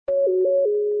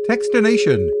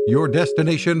Techstination, your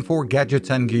destination for gadgets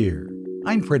and gear.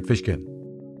 I'm Fred Fishkin.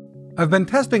 I've been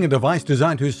testing a device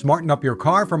designed to smarten up your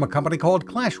car from a company called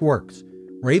ClashWorks.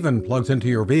 Raven plugs into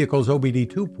your vehicle's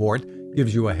OBD2 port,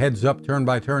 gives you a heads-up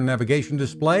turn-by-turn navigation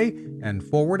display, and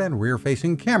forward and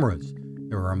rear-facing cameras.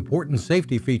 There are important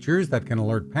safety features that can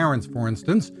alert parents, for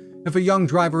instance, if a young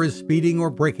driver is speeding or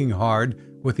braking hard,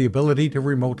 with the ability to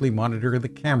remotely monitor the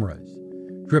cameras.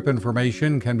 Trip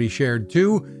information can be shared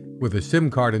too. With a SIM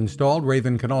card installed,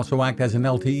 Raven can also act as an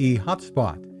LTE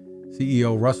hotspot.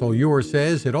 CEO Russell Ewer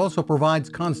says it also provides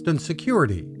constant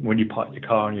security. When you park your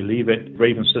car and you leave it,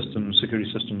 Raven systems,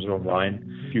 security systems are online.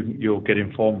 You'll get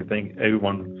informed. I think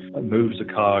everyone moves the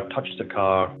car, touches the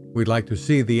car. We'd like to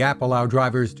see the app allow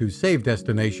drivers to save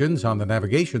destinations on the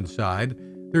navigation side.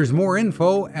 There's more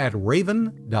info at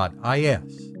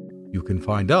raven.is. You can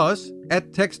find us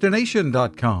at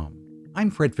techstination.com.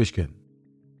 I'm Fred Fishkin.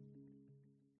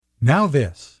 Now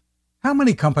this. How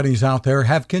many companies out there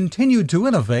have continued to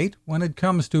innovate when it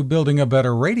comes to building a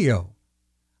better radio?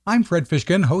 I'm Fred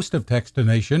Fishkin, host of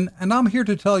Techstination, and I'm here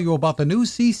to tell you about the new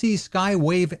CC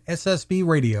Skywave SSB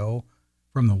radio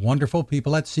from the wonderful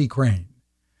people at C. Crane.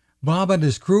 Bob and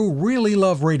his crew really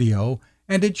love radio,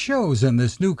 and it shows in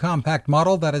this new compact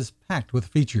model that is packed with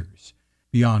features.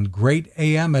 Beyond great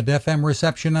AM and FM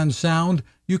reception and sound,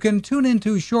 you can tune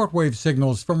into shortwave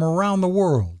signals from around the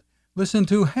world, listen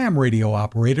to ham radio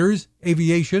operators,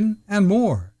 aviation, and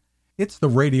more. It's the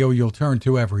radio you'll turn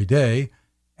to every day,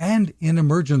 and in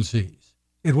emergencies.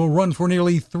 It will run for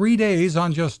nearly 3 days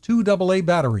on just 2 AA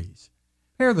batteries.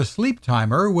 Pair the sleep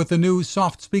timer with the new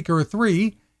Soft Speaker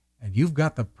 3, and you've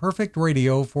got the perfect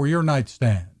radio for your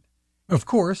nightstand. Of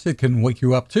course, it can wake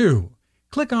you up too.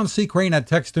 Click on C. Crane at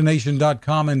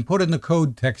techstination.com and put in the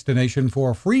code Techstination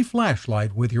for a free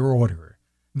flashlight with your order.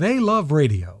 They love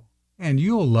radio, and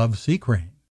you'll love C. Crane.